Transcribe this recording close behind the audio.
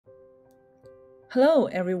Hello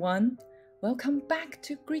everyone, welcome back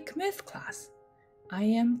to Greek Myth class. I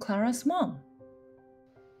am Clara's mom.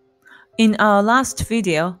 In our last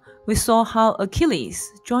video, we saw how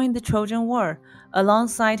Achilles joined the Trojan War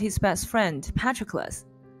alongside his best friend Patroclus.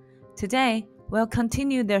 Today, we'll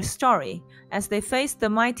continue their story as they face the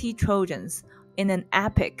mighty Trojans in an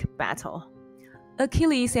epic battle.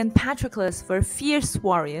 Achilles and Patroclus were fierce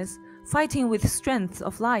warriors fighting with strength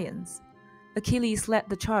of lions. Achilles led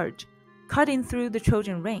the charge, cutting through the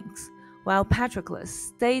Trojan ranks, while Patroclus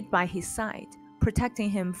stayed by his side, protecting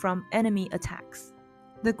him from enemy attacks.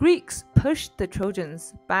 The Greeks pushed the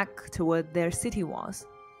Trojans back toward their city walls,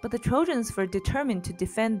 but the Trojans were determined to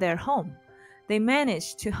defend their home. They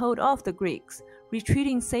managed to hold off the Greeks,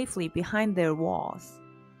 retreating safely behind their walls.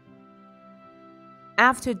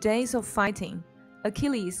 After days of fighting,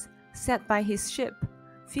 Achilles sat by his ship,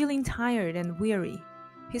 feeling tired and weary.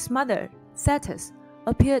 His mother, Thetis,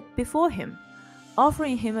 appeared before him,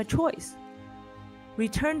 offering him a choice: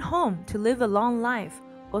 return home to live a long life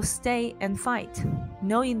or stay and fight,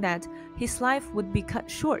 knowing that his life would be cut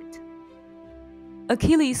short.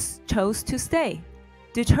 Achilles chose to stay,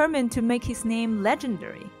 determined to make his name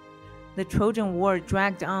legendary. The Trojan War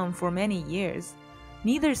dragged on for many years,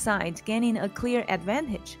 neither side gaining a clear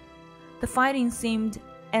advantage. The fighting seemed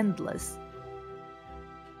endless.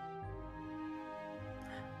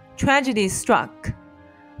 Tragedy struck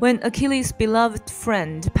when Achilles' beloved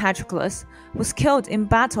friend Patroclus was killed in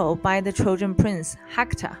battle by the Trojan prince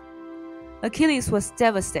Hector. Achilles was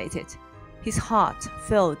devastated, his heart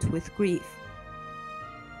filled with grief.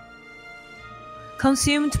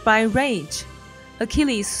 Consumed by rage,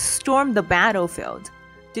 Achilles stormed the battlefield,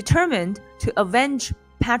 determined to avenge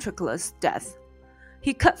Patroclus' death.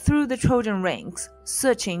 He cut through the Trojan ranks,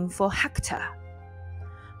 searching for Hector.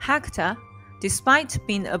 Hector, despite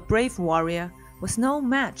being a brave warrior, was no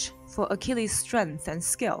match for Achilles' strength and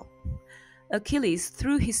skill. Achilles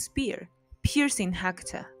threw his spear, piercing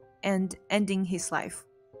Hector and ending his life.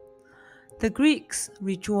 The Greeks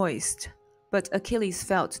rejoiced, but Achilles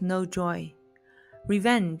felt no joy.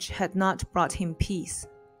 Revenge had not brought him peace.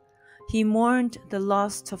 He mourned the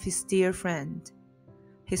loss of his dear friend,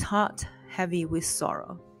 his heart heavy with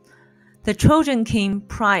sorrow. The Trojan king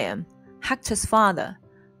Priam, Hector's father,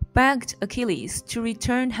 begged Achilles to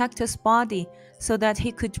return Hector's body so that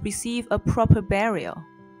he could receive a proper burial.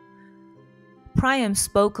 Priam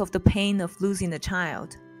spoke of the pain of losing a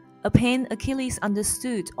child, a pain Achilles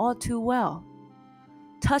understood all too well.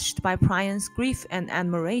 Touched by Priam's grief and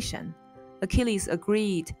admiration, Achilles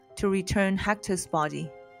agreed to return Hector's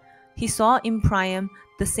body. He saw in Priam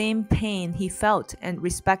the same pain he felt and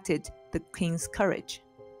respected the king's courage.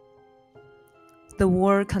 The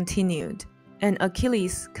war continued, and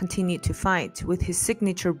Achilles continued to fight with his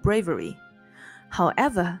signature bravery.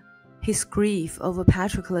 However, his grief over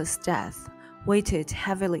Patroclus' death weighed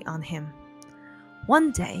heavily on him.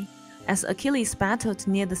 One day, as Achilles battled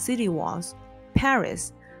near the city walls,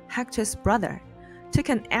 Paris, Hector's brother, took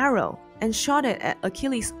an arrow and shot it at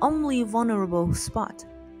Achilles' only vulnerable spot,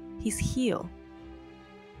 his heel.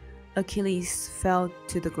 Achilles fell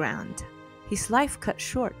to the ground, his life cut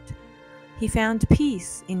short. He found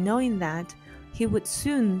peace in knowing that he would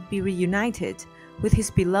soon be reunited with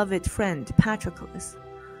his beloved friend Patroclus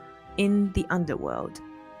in the underworld.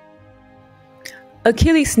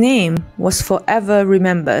 Achilles' name was forever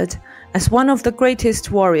remembered as one of the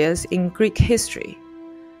greatest warriors in Greek history.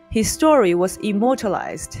 His story was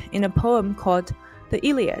immortalized in a poem called the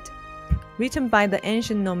Iliad, written by the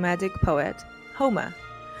ancient nomadic poet Homer,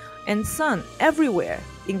 and sung everywhere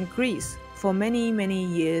in Greece for many, many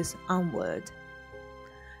years onward.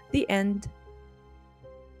 The end.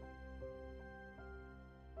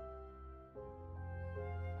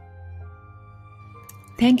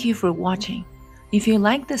 Thank you for watching. If you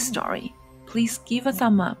like this story, please give a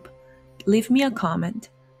thumb up, leave me a comment,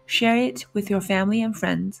 share it with your family and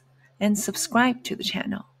friends, and subscribe to the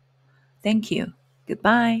channel. Thank you.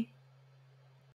 Goodbye.